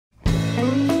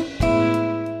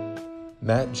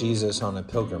Met Jesus on a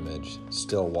pilgrimage,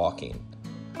 still walking.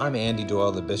 I'm Andy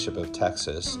Doyle, the Bishop of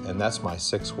Texas, and that's my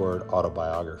 6-word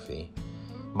autobiography.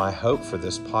 My hope for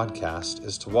this podcast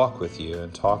is to walk with you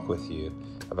and talk with you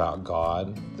about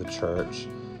God, the church,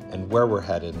 and where we're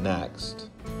headed next.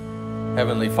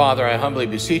 Heavenly Father, I humbly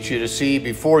beseech you to see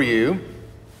before you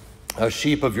a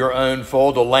sheep of your own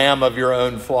fold, a lamb of your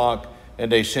own flock,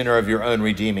 and a sinner of your own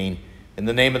redeeming. In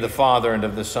the name of the Father, and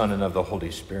of the Son, and of the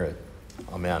Holy Spirit.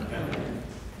 Amen.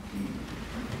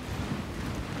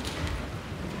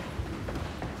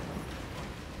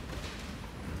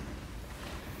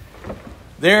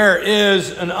 There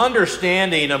is an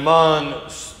understanding among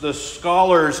the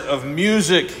scholars of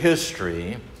music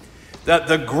history that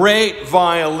the great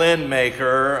violin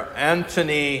maker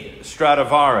Anthony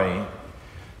Stradivari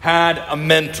had a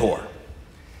mentor.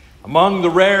 Among the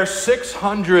rare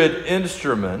 600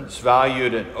 instruments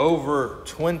valued at over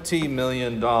 $20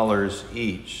 million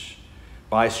each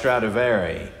by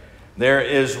Stradivari, there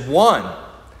is one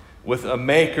with a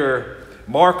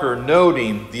marker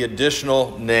noting the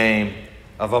additional name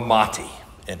of Amati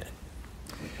in it.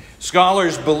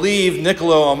 Scholars believe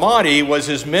Niccolo Amati was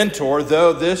his mentor,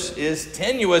 though this is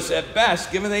tenuous at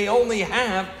best, given they only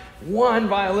have one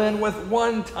violin with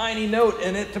one tiny note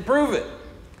in it to prove it.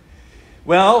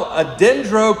 Well, a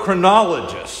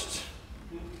dendrochronologist,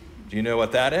 do you know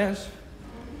what that is?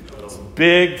 It's a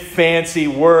big, fancy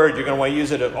word. You're going to want to use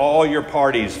it at all your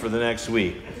parties for the next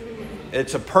week.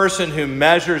 It's a person who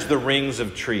measures the rings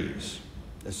of trees,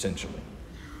 essentially.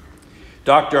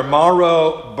 Dr.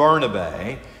 Mauro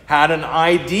Bernabe had an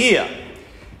idea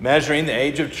measuring the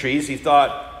age of trees. He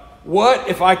thought, what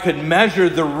if I could measure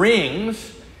the rings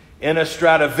in a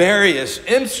Stradivarius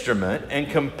instrument and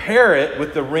compare it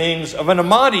with the rings of an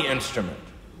Amati instrument?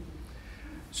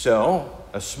 So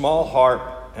a small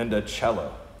harp and a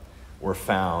cello were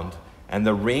found, and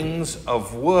the rings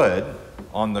of wood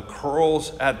on the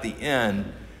curls at the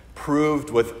end proved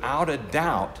without a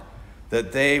doubt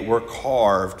that they were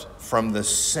carved from the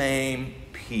same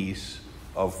piece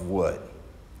of wood.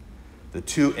 The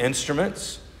two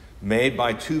instruments, made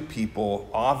by two people,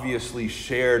 obviously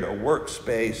shared a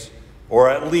workspace, or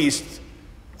at least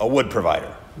a wood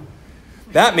provider.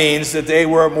 That means that they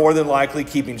were more than likely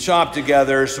keeping shop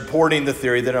together, supporting the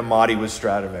theory that Amati was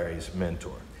Stradivari's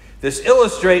mentor. This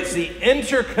illustrates the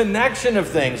interconnection of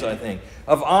things, I think,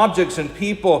 of objects and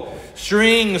people,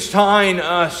 strings tying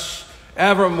us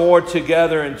ever more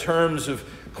together in terms of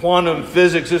quantum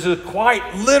physics. This is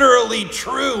quite literally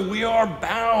true. We are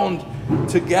bound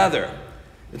together.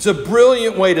 It's a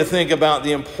brilliant way to think about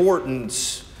the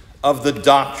importance of the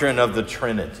doctrine of the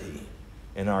Trinity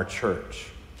in our church.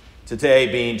 Today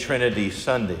being Trinity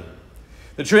Sunday.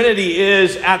 The Trinity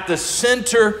is at the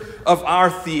center of our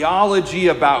theology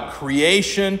about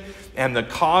creation and the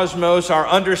cosmos, our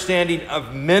understanding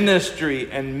of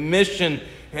ministry and mission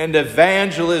and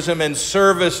evangelism and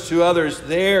service to others.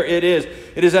 There it is.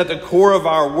 It is at the core of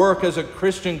our work as a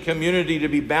Christian community to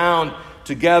be bound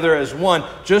together as one,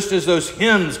 just as those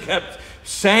hymns kept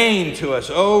saying to us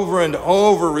over and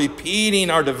over, repeating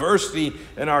our diversity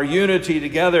and our unity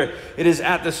together. It is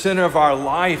at the center of our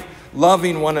life,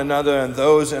 loving one another and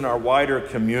those in our wider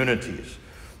communities.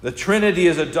 The Trinity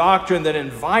is a doctrine that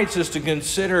invites us to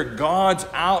consider God's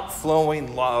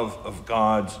outflowing love of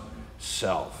God's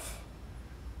self,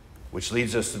 which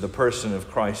leads us to the person of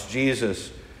Christ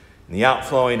Jesus and the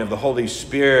outflowing of the Holy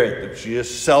Spirit that we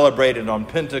just celebrated on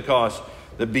Pentecost,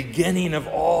 the beginning of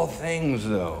all things,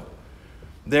 though.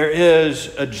 There is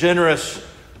a generous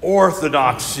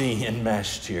orthodoxy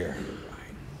enmeshed here,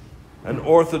 an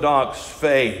orthodox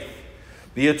faith,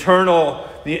 the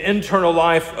internal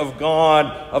life of God,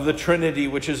 of the Trinity,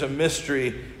 which is a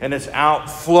mystery, and its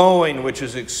outflowing, which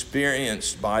is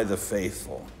experienced by the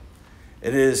faithful.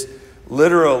 It is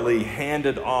literally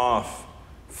handed off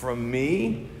from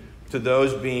me to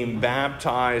those being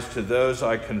baptized, to those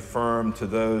I confirm, to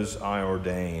those I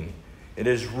ordain. It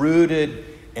is rooted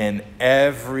in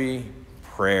every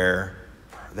prayer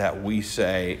that we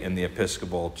say in the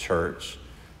Episcopal Church: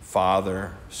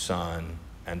 Father, Son,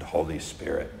 and Holy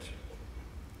Spirit.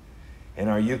 In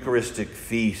our Eucharistic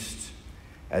feast,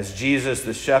 as Jesus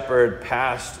the shepherd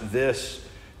passed this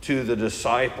to the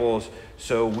disciples,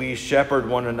 so we shepherd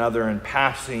one another in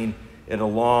passing it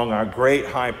along, our great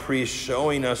high priest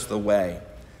showing us the way.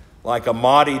 Like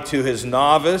Amati to his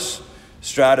novice,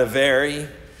 Stradivari,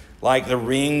 like the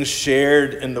rings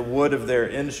shared in the wood of their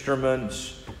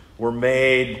instruments, were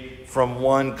made from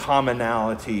one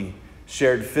commonality,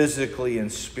 shared physically and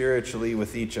spiritually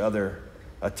with each other,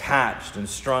 attached and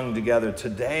strung together.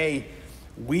 Today,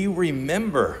 we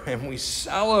remember and we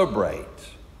celebrate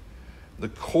the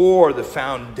core, the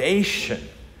foundation,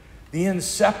 the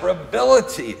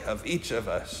inseparability of each of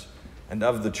us and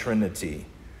of the Trinity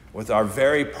with our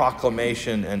very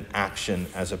proclamation and action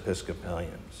as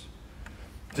Episcopalians.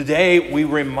 Today, we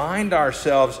remind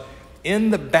ourselves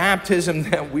in the baptism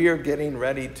that we are getting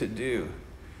ready to do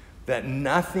that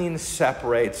nothing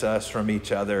separates us from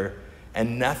each other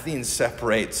and nothing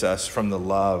separates us from the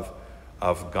love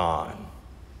of God.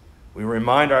 We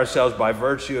remind ourselves by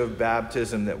virtue of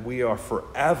baptism that we are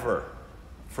forever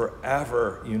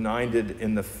united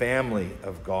in the family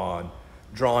of God,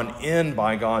 drawn in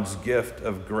by God's gift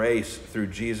of grace through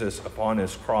Jesus upon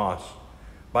his cross,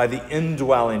 by the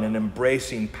indwelling and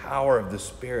embracing power of the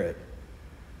Spirit.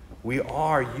 We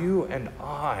are, you and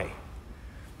I,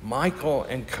 Michael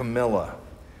and Camilla,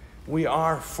 we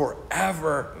are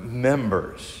forever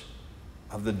members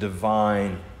of the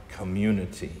divine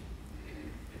community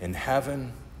in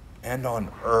heaven and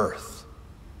on earth,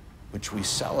 which we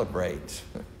celebrate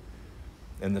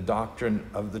in the doctrine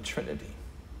of the Trinity.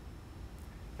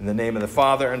 In the name of the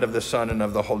Father, and of the Son, and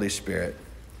of the Holy Spirit.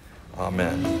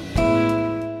 Amen.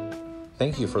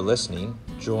 Thank you for listening.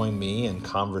 Join me in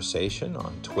conversation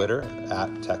on Twitter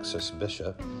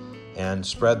 @TexasBishop, and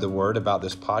spread the word about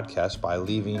this podcast by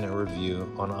leaving a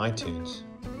review on iTunes.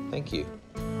 Thank you.